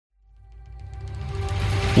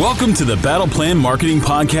Welcome to the Battle Plan Marketing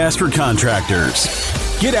Podcast for contractors.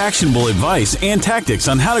 Get actionable advice and tactics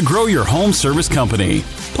on how to grow your home service company.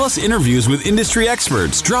 Plus interviews with industry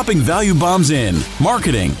experts dropping value bombs in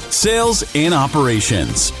marketing, sales, and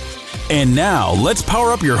operations. And now, let's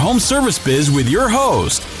power up your home service biz with your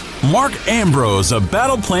host, Mark Ambrose of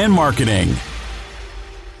Battle Plan Marketing.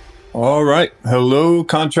 All right. Hello,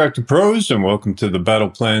 contractor pros, and welcome to the Battle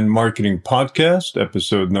Plan Marketing Podcast,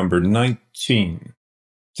 episode number 19.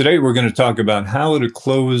 Today, we're going to talk about how to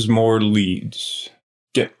close more leads,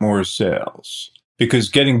 get more sales. Because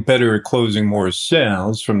getting better at closing more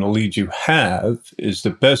sales from the leads you have is the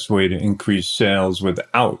best way to increase sales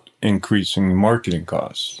without increasing marketing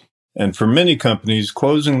costs. And for many companies,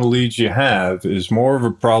 closing the leads you have is more of a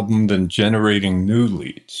problem than generating new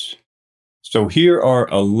leads. So here are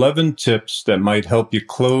 11 tips that might help you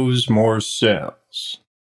close more sales.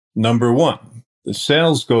 Number 1. The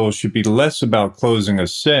sales goal should be less about closing a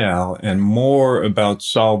sale and more about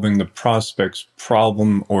solving the prospect's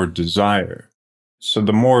problem or desire. So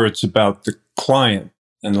the more it's about the client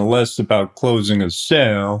and the less about closing a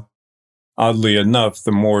sale, oddly enough,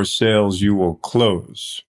 the more sales you will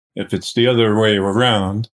close. If it's the other way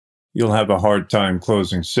around, you'll have a hard time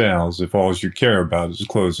closing sales if all you care about is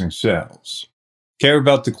closing sales. Care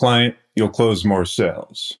about the client, you'll close more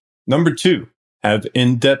sales. Number 2. Have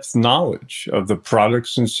in-depth knowledge of the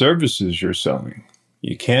products and services you're selling.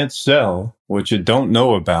 You can't sell what you don't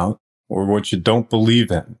know about or what you don't believe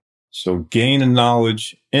in. So gain a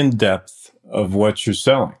knowledge in depth of what you're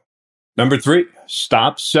selling. Number 3,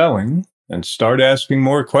 stop selling and start asking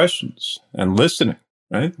more questions and listening,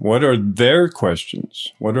 right? What are their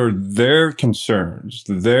questions? What are their concerns,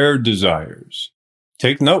 their desires?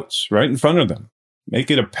 Take notes right in front of them. Make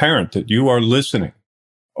it apparent that you are listening.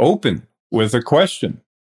 Open with a question.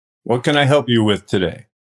 What can I help you with today?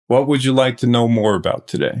 What would you like to know more about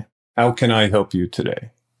today? How can I help you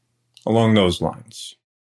today? Along those lines.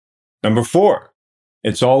 Number 4,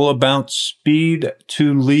 it's all about speed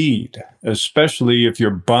to lead, especially if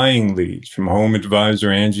you're buying leads from Home Advisor,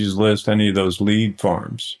 Angie's List, any of those lead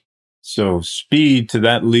farms. So speed to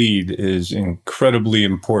that lead is incredibly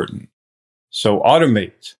important. So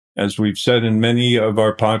automate, as we've said in many of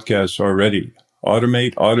our podcasts already.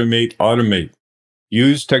 Automate, automate, automate.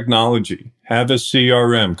 Use technology. Have a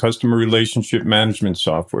CRM, customer relationship management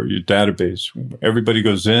software, your database. Everybody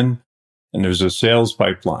goes in and there's a sales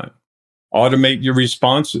pipeline. Automate your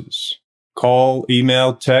responses. Call,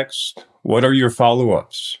 email, text. What are your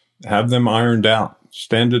follow-ups? Have them ironed out.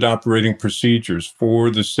 Standard operating procedures for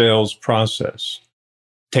the sales process.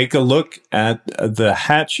 Take a look at the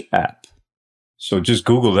Hatch app. So just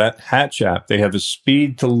Google that Hatch app. They have a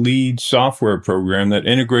speed to lead software program that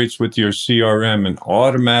integrates with your CRM and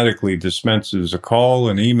automatically dispenses a call,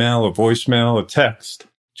 an email, a voicemail, a text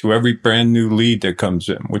to every brand new lead that comes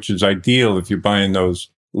in, which is ideal if you're buying those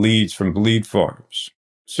leads from lead farms.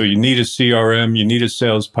 So you need a CRM, you need a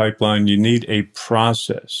sales pipeline, you need a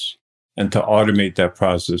process, and to automate that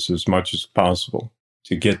process as much as possible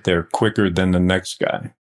to get there quicker than the next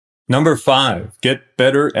guy. Number 5, get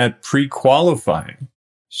better at pre-qualifying.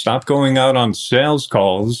 Stop going out on sales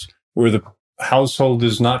calls where the household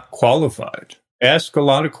is not qualified. Ask a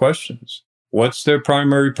lot of questions. What's their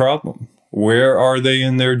primary problem? Where are they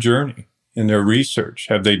in their journey, in their research?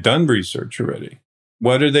 Have they done research already?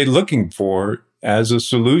 What are they looking for as a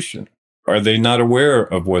solution? Are they not aware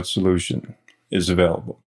of what solution is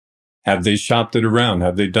available? Have they shopped it around?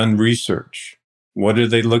 Have they done research? What are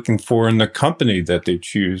they looking for in the company that they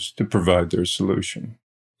choose to provide their solution?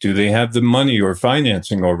 Do they have the money or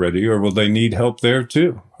financing already, or will they need help there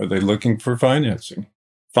too? Are they looking for financing?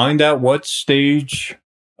 Find out what stage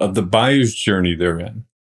of the buyer's journey they're in.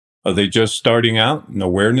 Are they just starting out, an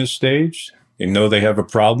awareness stage? They know they have a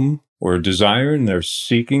problem or a desire and they're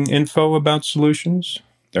seeking info about solutions?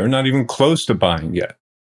 They're not even close to buying yet.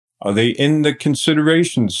 Are they in the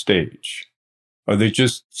consideration stage? Are they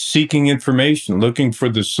just seeking information, looking for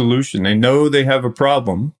the solution? They know they have a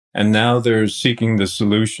problem, and now they're seeking the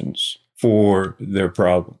solutions for their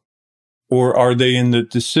problem. Or are they in the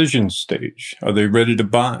decision stage? Are they ready to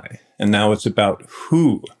buy? And now it's about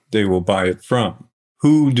who they will buy it from.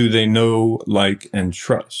 Who do they know, like, and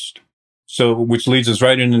trust? So, which leads us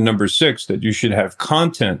right into number 6, that you should have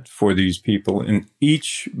content for these people in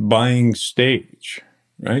each buying stage,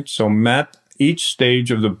 right? So map each stage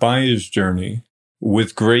of the buyer's journey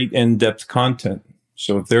with great in-depth content.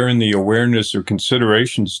 So if they're in the awareness or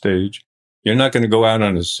consideration stage, you're not going to go out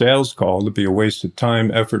on a sales call to be a waste of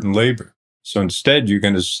time, effort, and labor. So instead, you're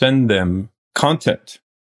going to send them content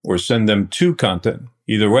or send them to content,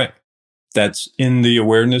 either way. that's in the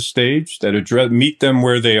awareness stage that meet them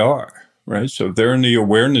where they are, right? So if they're in the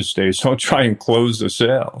awareness stage, don't try and close the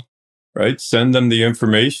sale, right? Send them the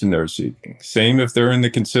information they're seeking. Same if they're in the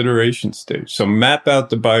consideration stage. So map out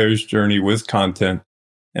the buyer's journey with content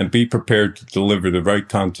and be prepared to deliver the right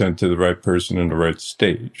content to the right person in the right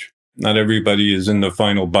stage. Not everybody is in the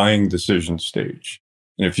final buying decision stage.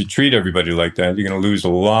 And if you treat everybody like that, you're going to lose a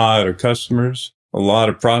lot of customers, a lot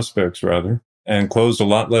of prospects rather, and close a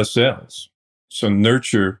lot less sales. So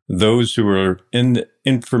nurture those who are in the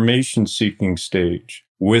information seeking stage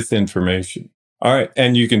with information. All right.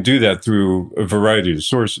 And you can do that through a variety of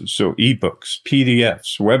sources. So ebooks,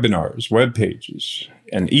 PDFs, webinars, web pages,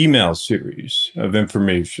 an email series of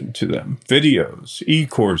information to them, videos,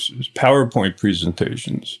 e-courses, PowerPoint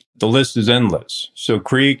presentations. The list is endless. So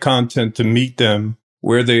create content to meet them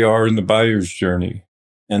where they are in the buyer's journey,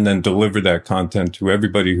 and then deliver that content to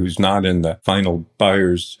everybody who's not in that final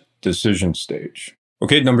buyer's decision stage.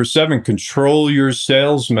 Okay, number 7, control your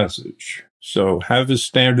sales message. So have a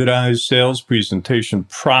standardized sales presentation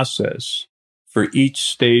process for each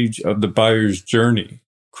stage of the buyer's journey.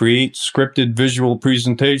 Create scripted visual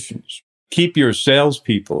presentations. Keep your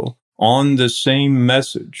salespeople on the same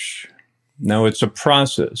message. Now, it's a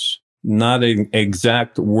process, not an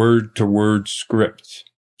exact word-to-word script.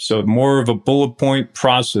 So more of a bullet point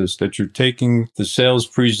process that you're taking the sales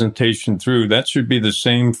presentation through. That should be the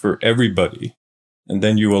same for everybody. And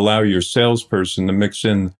then you allow your salesperson to mix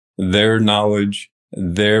in their knowledge,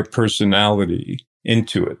 their personality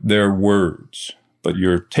into it, their words. But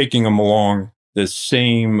you're taking them along the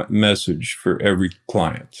same message for every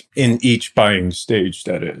client in each buying stage,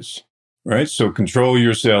 that is. Right? So control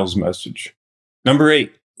your sales message. Number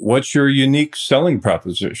 8, what's your unique selling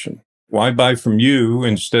proposition? Why buy from you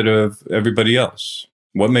instead of everybody else?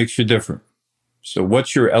 What makes you different? So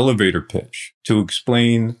what's your elevator pitch to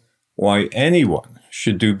explain why anyone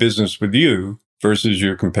should do business with you versus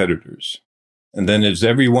your competitors? And then is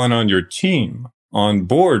everyone on your team on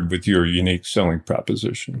board with your unique selling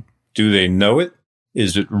proposition? Do they know it?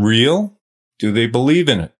 Is it real? Do they believe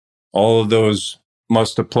in it? All of those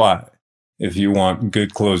must apply if you want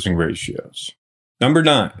good closing ratios. Number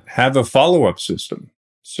 9, have a follow-up system.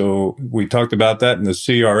 So we talked about that in the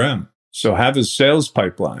CRM. So have a sales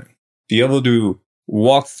pipeline. Be able to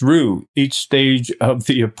walk through each stage of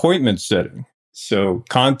the appointment setting. So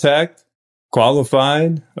contact,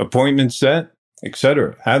 qualified, appointment set,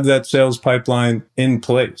 etc. Have that sales pipeline in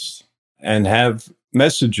place and have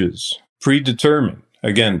messages predetermined.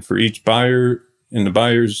 Again, for each buyer in the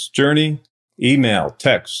buyer's journey, email,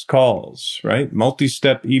 text, calls, right?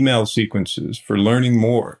 Multi-step email sequences for learning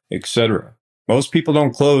more, etc. Most people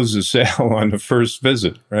don't close the sale on the first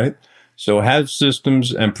visit, right? So have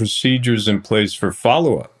systems and procedures in place for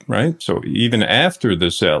follow-up, right? So even after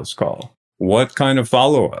the sales call, what kind of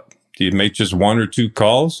follow-up? Do you make just 1 or 2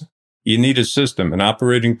 calls? You need a system, an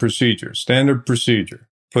operating procedure, standard procedure.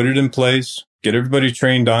 Put it in place, get everybody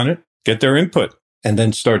trained on it, get their input, and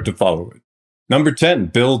then start to follow it. Number 10,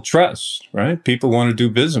 build trust, right? People want to do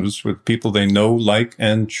business with people they know, like,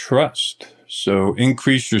 and trust. So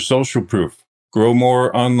increase your social proof, grow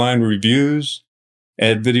more online reviews,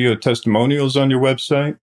 add video testimonials on your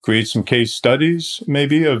website, create some case studies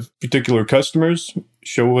maybe of particular customers,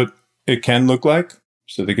 show what it can look like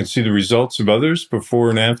so they can see the results of others before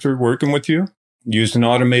and after working with you. Use an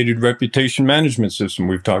automated reputation management system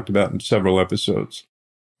we've talked about in several episodes.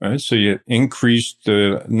 Right? So you increase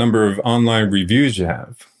the number of online reviews you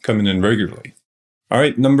have coming in regularly. All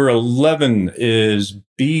right. Number 11 is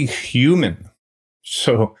be human.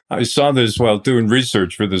 So I saw this while doing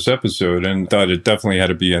research for this episode and thought it definitely had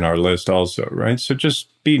to be in our list also, right? So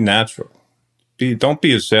just be natural. Don't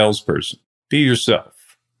be a salesperson. Be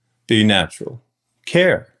yourself. Be natural.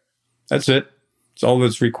 Care. That's it. That's all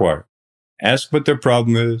that's required. Ask what their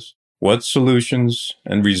problem is, what solutions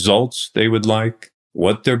and results they would like,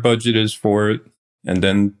 what their budget is for it, and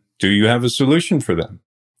then do you have a solution for them?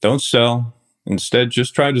 Don't sell. Instead,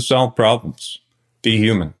 just try to solve problems. Be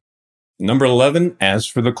human. Number 11, ask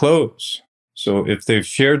for the close. So if they've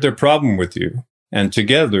shared their problem with you and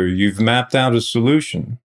together you've mapped out a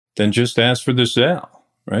solution, then just ask for the sale,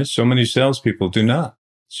 right? So many salespeople do not.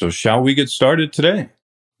 So shall we get started today?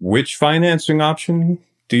 Which financing option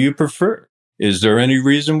do you prefer? Is there any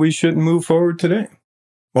reason we shouldn't move forward today?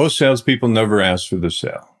 Most salespeople never ask for the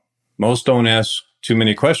sale. Most don't ask too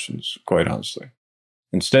many questions, quite honestly.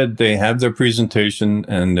 Instead, they have their presentation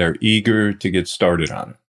and they're eager to get started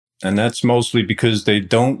on it. And that's mostly because they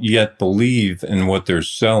don't yet believe in what they're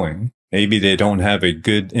selling. Maybe they don't have a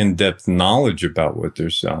good in-depth knowledge about what they're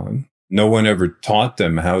selling. No one ever taught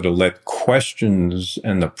them how to let questions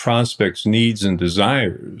and the prospect's needs and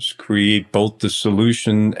desires create both the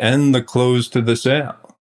solution and the close to the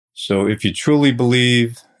sale. So if you truly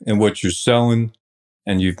believe in what you're selling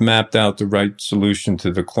and you've mapped out the right solution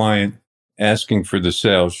to the client, asking for the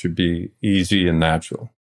sale should be easy and natural.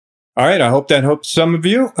 All right, I hope that helped some of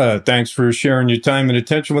you. Thanks for sharing your time and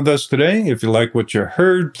attention with us today. If you like what you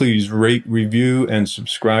heard, please rate, review, and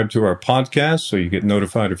subscribe to our podcast so you get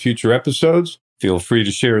notified of future episodes. Feel free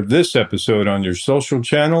to share this episode on your social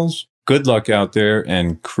channels. Good luck out there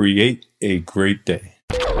and create a great day.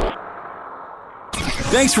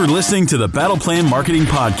 Thanks for listening to the Battle Plan Marketing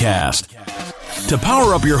Podcast. To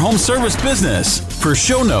power up your home service business, for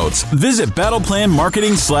show notes, visit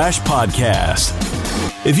battleplanmarketing.com/podcast.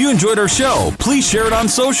 If you enjoyed our show, please share it on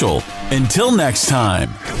social. Until next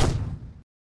time.